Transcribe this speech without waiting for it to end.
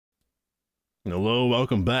Hello,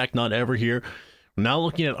 welcome back. Not Ever here. We're now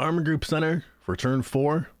looking at Armor Group Center for turn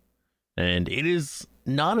 4, and it is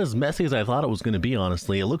not as messy as I thought it was going to be,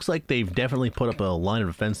 honestly. It looks like they've definitely put up a line of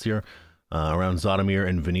defense here around Zotomir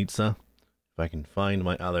and Vinica. If I can find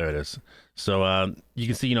my... Oh, there it is. So you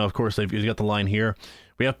can see, of course, they've got the line here.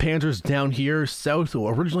 We have panzers down here south.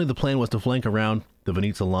 Well, originally, the plan was to flank around the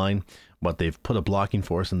Vinica line, but they've put a blocking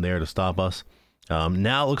force in there to stop us.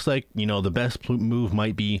 Now it looks like, the best move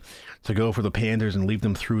might be to go for the panzers and leave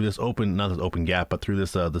them through this open, not this open gap, but through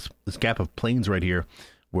this this gap of plains right here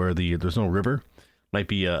where there's no river. Might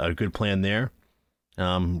be a good plan there.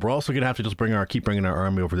 We're also going to have to just keep bringing our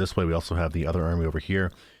army over this way. We also have the other army over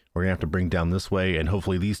here. We're going to have to bring down this way, and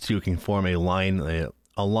hopefully these two can form a line,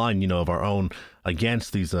 of our own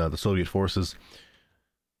against these the Soviet forces.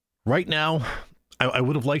 Right now, I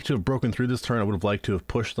would have liked to have broken through this turn. I would have liked to have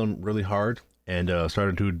pushed them really hard and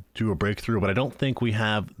started to do a breakthrough, but I don't think we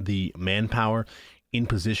have the manpower in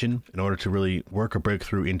position in order to really work a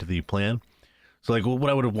breakthrough into the plan. So like what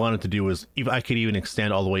I would have wanted to do is, if I could even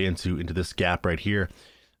extend all the way into this gap right here,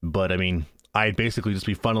 but I mean, I'd basically just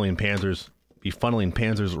be funneling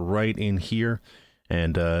panzers right in here,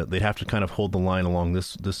 and they'd have to kind of hold the line along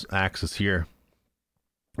this axis here,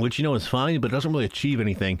 which is fine, but it doesn't really achieve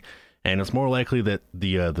anything. And it's more likely that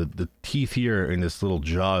the teeth here in this little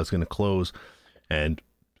jaw is going to close, and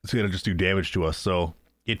it's going to just do damage to us. So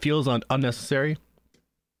it feels unnecessary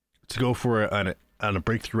to go for a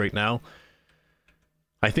breakthrough right now.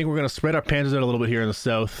 I think we're going to spread our panzers out a little bit here in the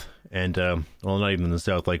south, and well, not even in the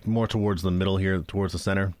south, like more towards the middle here, towards the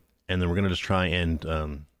center. And then we're going to just try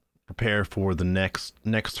and prepare for the next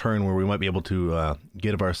turn where we might be able to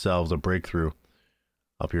give ourselves a breakthrough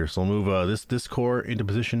up here. So we'll move this corps into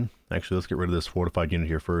position. Actually, let's get rid of this fortified unit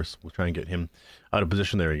here first. We'll try and get him out of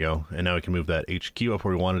position. There we go. And now we can move that HQ up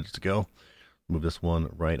where we wanted it to go. Move this one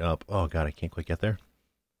right up. Oh god, I can't quite get there.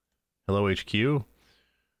 Hello, HQ.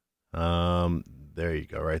 There you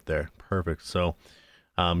go, right there. Perfect. So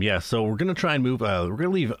yeah, so we're gonna try and move. We're gonna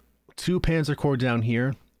leave 2 Panzer Corps down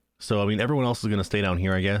here. So I mean, everyone else is gonna stay down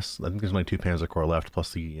here, I guess. I think there's only 2 Panzer Corps left,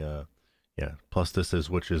 plus the plus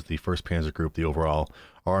which is the 1st Panzer Group, the overall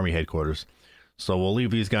army headquarters. So we'll leave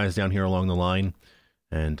these guys down here along the line,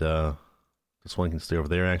 and this one can stay over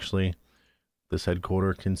there, actually. This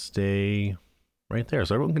headquarter can stay right there.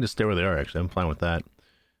 So everyone can just stay where they are, actually. I'm fine with that.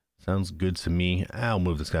 Sounds good to me. I'll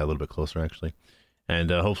move this guy a little bit closer, actually. And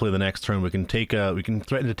hopefully the next turn we can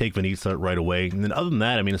threaten to take Vinica right away. And then other than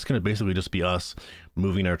that, I mean, it's going to basically just be us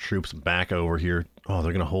moving our troops back over here. Oh,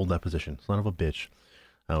 they're going to hold that position. Son of a bitch.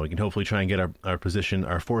 We can hopefully try and get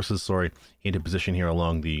our forces, into position here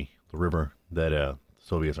along the river that the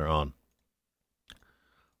Soviets are on.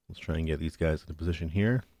 Let's try and get these guys into position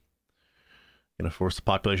here. Gonna force the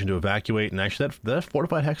population to evacuate. And actually, did that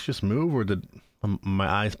fortified hex just move, or did my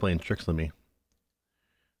eyes playing tricks on me?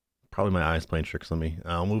 Probably my eyes playing tricks on me.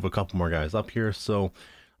 I'll move a couple more guys up here. So, I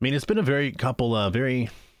mean, it's been a very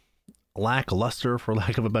lackluster, for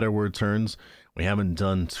lack of a better word, turns. We haven't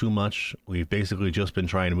done too much. We've basically just been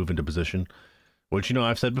trying to move into position, which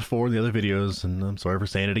I've said before in the other videos, and I'm sorry for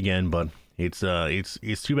saying it again, but it's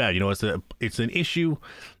too bad. It's an issue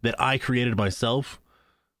that I created myself.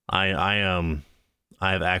 I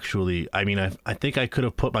think I could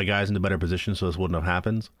have put my guys into better position so this wouldn't have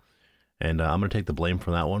happened, and I'm gonna take the blame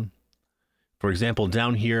for that one. For example,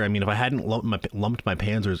 down here, I mean, if I hadn't lumped my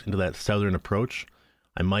panzers into that southern approach,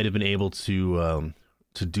 I might have been able to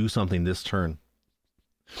do something this turn.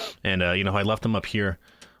 And if I left them up here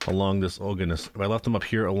along this, oh goodness, if I left them up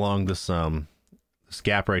here along this this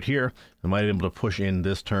gap right here, I might have been able to push in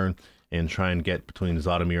this turn and try and get between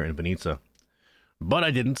Zotomir and Vinica. But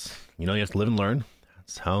I didn't. You have to live and learn.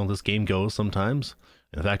 That's how this game goes sometimes.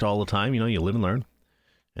 In fact, all the time, you live and learn.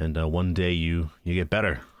 And one day you get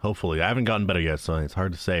better, hopefully. I haven't gotten better yet, so it's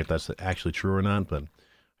hard to say if that's actually true or not, but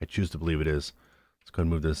I choose to believe it is. Let's go ahead and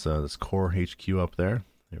move this Corps HQ up there.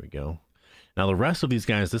 There we go. Now the rest of these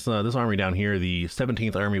guys, this army down here, the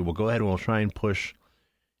 17th Army, will go ahead and we'll try and push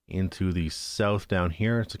into the south down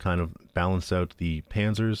here to kind of balance out the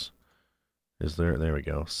panzers. There we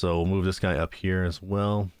go. So we'll move this guy up here as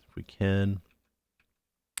well, if we can.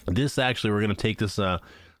 This actually, we're going to take this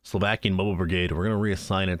Slovakian Mobile Brigade. We're going to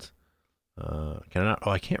reassign it. Can I not?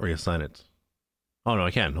 Oh, I can't reassign it. Oh no,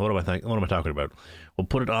 I can. What am I talking about? We'll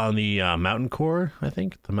put it on the Mountain Corps, I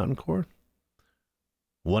think. The Mountain Corps.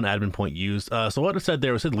 1 admin point used. So what it said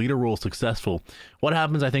there, it said leader rule successful. What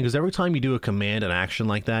happens, I think, is every time you do a command and action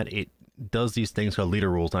like that, it does these things called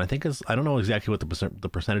leader rules. And I think I don't know exactly what the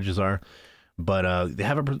percentages are, but they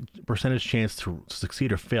have a percentage chance to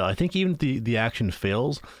succeed or fail. I think even if the action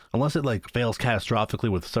fails, unless it like fails catastrophically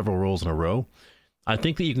with several rolls in a row, I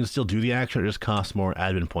think that you can still do the action. It just costs more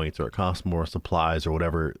admin points, or it costs more supplies, or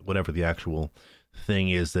whatever the actual thing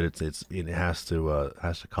is that it has to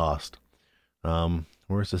cost.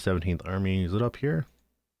 Where's the 17th Army? Is it up here?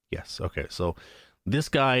 Yes. Okay. So this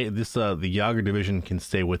guy, the Yager division can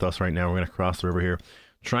stay with us right now. We're gonna cross the river here,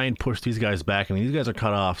 try and push these guys back. I mean, these guys are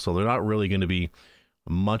cut off, so they're not really going to be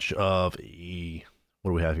much of a.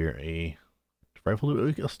 What do we have here? A rifle.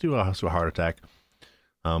 Let's do a heart attack.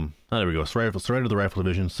 There we go. Surrender the rifle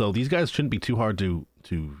division. So these guys shouldn't be too hard to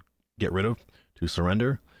get rid of, to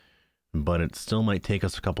surrender, but it still might take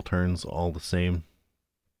us a couple turns all the same.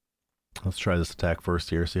 Let's try this attack first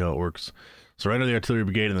here, see how it works. Surrender the artillery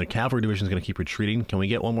brigade, and the cavalry division is going to keep retreating. Can we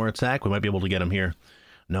get one more attack? We might be able to get him here.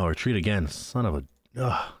 No, retreat again. Son of a...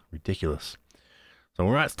 Ugh, ridiculous. So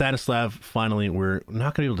we're at Stanislav. Finally, we're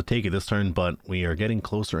not going to be able to take it this turn, but we are getting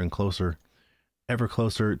closer and closer, ever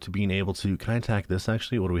closer to being able to... Can I attack this,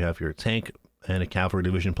 actually? What do we have here? A tank and a cavalry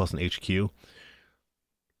division plus an HQ.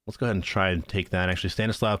 Let's go ahead and try and take that. Actually,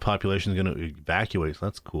 Stanislav population is going to evacuate, so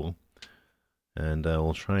that's cool. And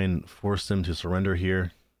we'll try and force them to surrender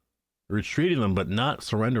here. Retreating them, but not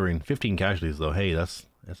surrendering. 15 casualties, though. Hey, that's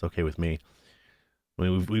okay with me. I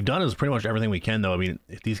mean, we've done is pretty much everything we can, though. I mean,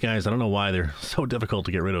 if these guys, I don't know why they're so difficult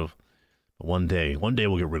to get rid of. But one day we'll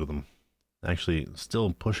get rid of them. Actually,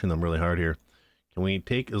 still pushing them really hard here. Can we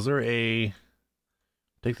take, is there a,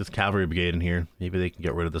 take this cavalry brigade in here. Maybe they can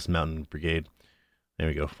get rid of this mountain brigade. There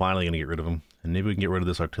we go. Finally going to get rid of them. And maybe we can get rid of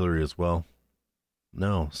this artillery as well.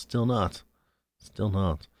 No, still not. Still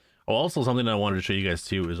not. Oh, also something that I wanted to show you guys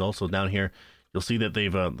too is also down here. You'll see that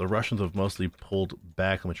they've the Russians have mostly pulled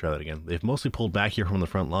back. Let me try that again. They've mostly pulled back here from the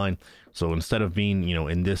front line. So instead of being, you know,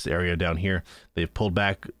 in this area down here, they've pulled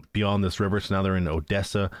back beyond this river. So now they're in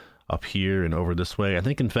Odessa, up here and over this way. I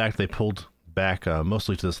think in fact they pulled back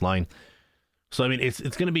mostly to this line. So I mean, it's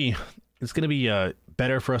gonna be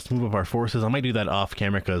better for us to move up our forces. I might do that off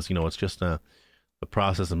camera because, you know, it's just a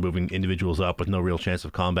process of moving individuals up with no real chance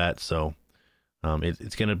of combat. So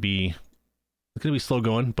it's gonna be slow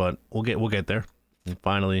going, but we'll get there. And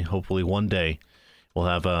finally, hopefully one day we'll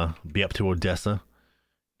have be up to Odessa.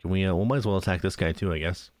 Can we we might as well attack this guy too, I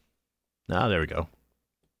guess. Ah, there we go.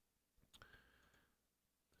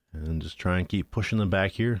 And just try and keep pushing them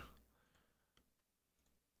back here.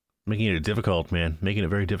 Making it difficult, man. Making it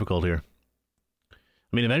very difficult here. I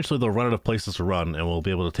mean, eventually they'll run out of places to run and we'll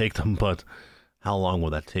be able to take them, but how long will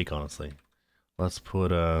that take, honestly? Let's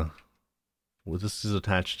put well, this is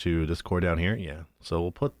attached to this core down here, yeah. So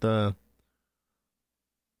we'll put this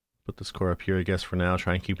core up here, I guess, for now.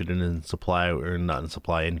 Try and keep it in supply, or not in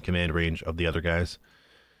supply, in command range of the other guys.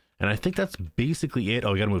 And I think that's basically it.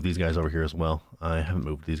 Oh, we gotta move these guys over here as well. I haven't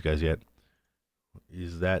moved these guys yet.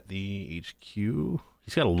 Is that the HQ?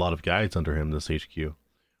 He's got a lot of guys under him, this HQ. All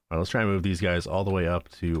right, let's try and move these guys all the way up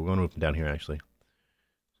to... We're gonna move them down here, actually.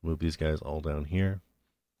 Move these guys all down here.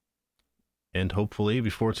 And hopefully,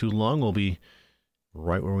 before too long, we'll be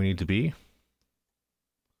right where we need to be.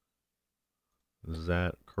 Is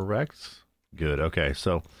that correct? Good. Okay,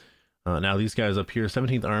 so now these guys up here,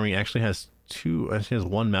 17th Army actually has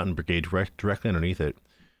one mountain brigade directly underneath it.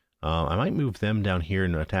 I might move them down here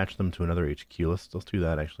and attach them to another HQ. Let's do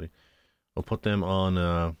that, actually. We'll put them on...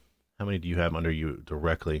 how many do you have under you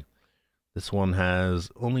directly? This one has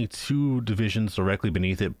only 2 divisions directly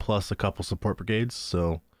beneath it, plus a couple support brigades,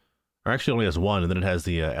 so... Or actually only has 1, and then it has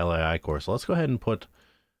the LAI Corps. So let's go ahead and put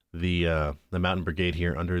the Mountain Brigade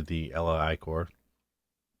here under the LAI Corps.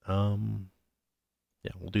 Yeah,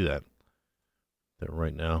 we'll do that. There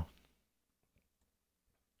right now.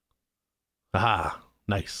 Aha!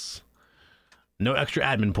 Nice. No extra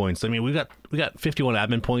admin points. I mean, we got 51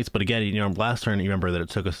 admin points, but again, you know, last turn, you remember that it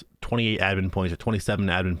took us 28 admin points or 27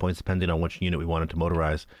 admin points, depending on which unit we wanted to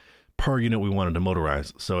motorize. Per unit we wanted to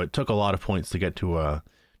motorize. So it took a lot of points to get to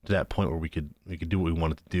that point where we could do what we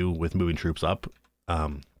wanted to do with moving troops up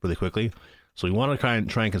really quickly. So we want to try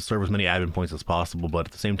and conserve as many admin points as possible, but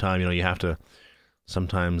at the same time, you know, you have to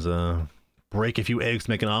sometimes break a few eggs to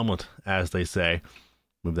make an omelet, as they say.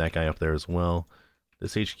 Move that guy up there as well.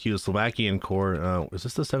 This HQ is Slovakian Corps. Is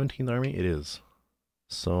this the 17th Army? It is.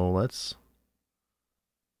 So let's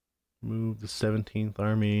move the 17th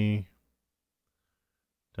Army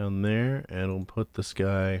down there, and we'll put this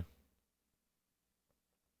guy...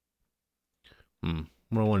 What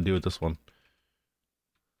do I want to do with this one?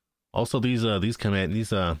 Also, these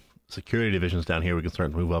security divisions down here, we can start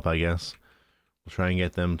to move up, I guess. We'll try and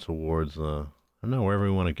get them towards, I don't know, wherever we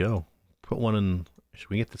want to go. Put one in... Should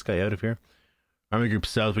we get this guy out of here? Army Group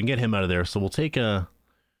South. We can get him out of there. So we'll take a...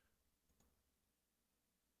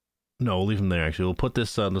 No, we'll leave him there, actually. We'll put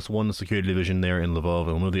this this one security division there in Lvov,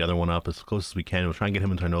 and we'll move the other one up as close as we can. We'll try and get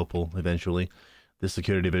him in Tarnopol eventually. This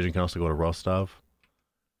security division can also go to Rostov.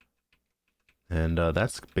 And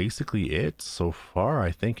that's basically it so far,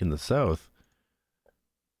 I think, in the south.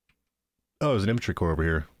 Oh, there's an infantry corps over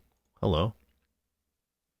here. Hello.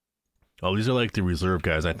 Oh, these are like the reserve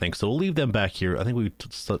guys, I think. So we'll leave them back here. I think we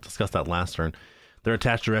discussed that last turn. They're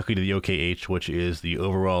attached directly to the OKH, which is the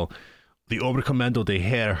overall... The Oberkommando de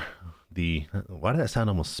Heer, why did that sound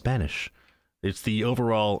almost Spanish? It's the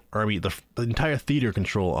overall army, the entire theater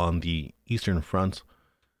control on the Eastern Front.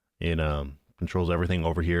 It controls everything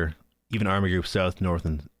over here. Even Army Group South, North,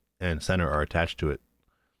 and Center are attached to it.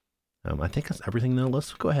 I think that's everything though.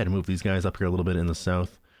 Let's go ahead and move these guys up here a little bit in the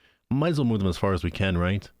south. Might as well move them as far as we can,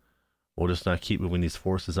 right? We'll just keep moving these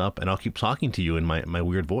forces up, and I'll keep talking to you in my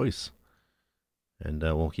weird voice. And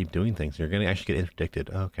we'll keep doing things. You're going to actually get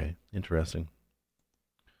interdicted. Okay, interesting.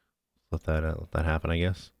 Let that happen, I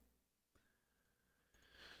guess.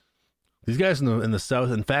 These guys in the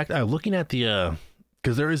south, in fact, I'm looking at the...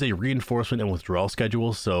 Because there is a reinforcement and withdrawal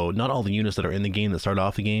schedule, so not all the units that are in the game that start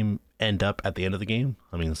off the game end up at the end of the game.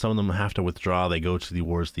 I mean, some of them have to withdraw. They go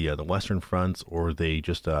towards the Western fronts, or they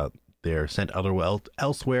just they're sent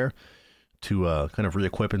elsewhere to kind of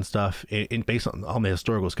re-equip and stuff, based on the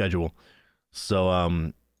historical schedule.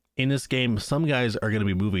 So, in this game, some guys are going to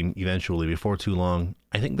be moving eventually before too long.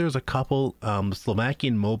 I think there's a couple,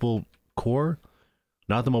 Slovakian Mobile Corps,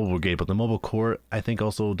 not the Mobile Brigade, but the Mobile Corps, I think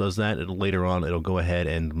also does that. Later on, it'll go ahead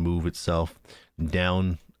and move itself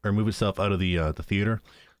down, or move itself out of the theater.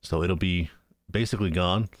 So it'll be basically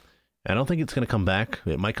gone. I don't think it's going to come back.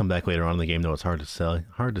 It might come back later on in the game, though. It's hard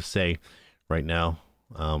to say right now.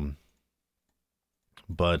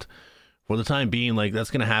 But... For the time being, like,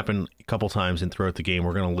 that's going to happen a couple times and throughout the game.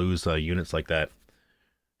 We're going to lose units like that.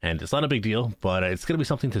 And it's not a big deal, but it's going to be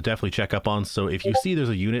something to definitely check up on. So if you see there's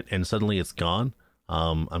a unit and suddenly it's gone,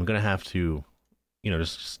 I'm going to have to, I'm going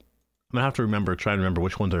to have to try and remember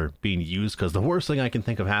which ones are being used. Because the worst thing I can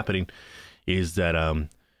think of happening is that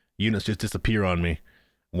units just disappear on me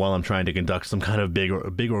while I'm trying to conduct some kind of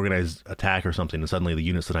big organized attack or something. And suddenly the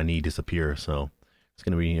units that I need disappear. So... It's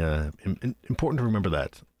going to be important to remember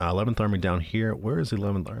that. 11th Army down here. Where is the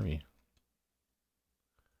 11th Army?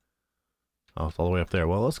 Oh, it's all the way up there.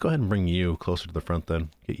 Well, let's go ahead and bring you closer to the front then.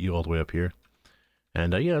 Get you all the way up here.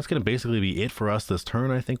 And yeah, that's going to basically be it for us this turn.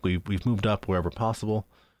 I think we've moved up wherever possible.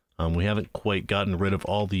 We haven't quite gotten rid of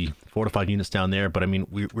all the fortified units down there, but I mean,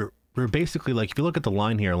 we're basically, like, if you look at the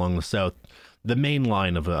line here along the south, the main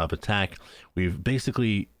line of attack, we've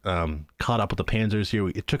basically caught up with the panzers here.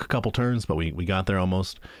 It took a couple turns, but we got there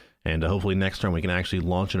almost. And hopefully next turn we can actually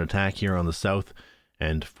launch an attack here on the south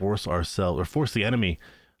and force the enemy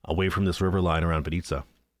away from this river line around Vinica.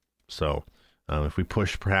 So if we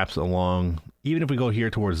push perhaps along, even if we go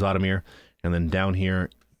here towards Zotomir and then down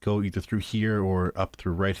here, go either through here or up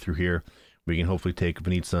through right through here, we can hopefully take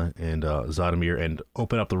Vinica and Zotomir and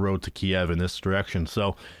open up the road to Kiev in this direction.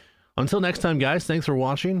 So until next time, guys, thanks for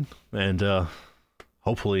watching, and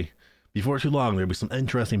hopefully before too long there'll be some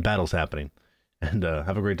interesting battles happening. And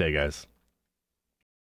have a great day, guys.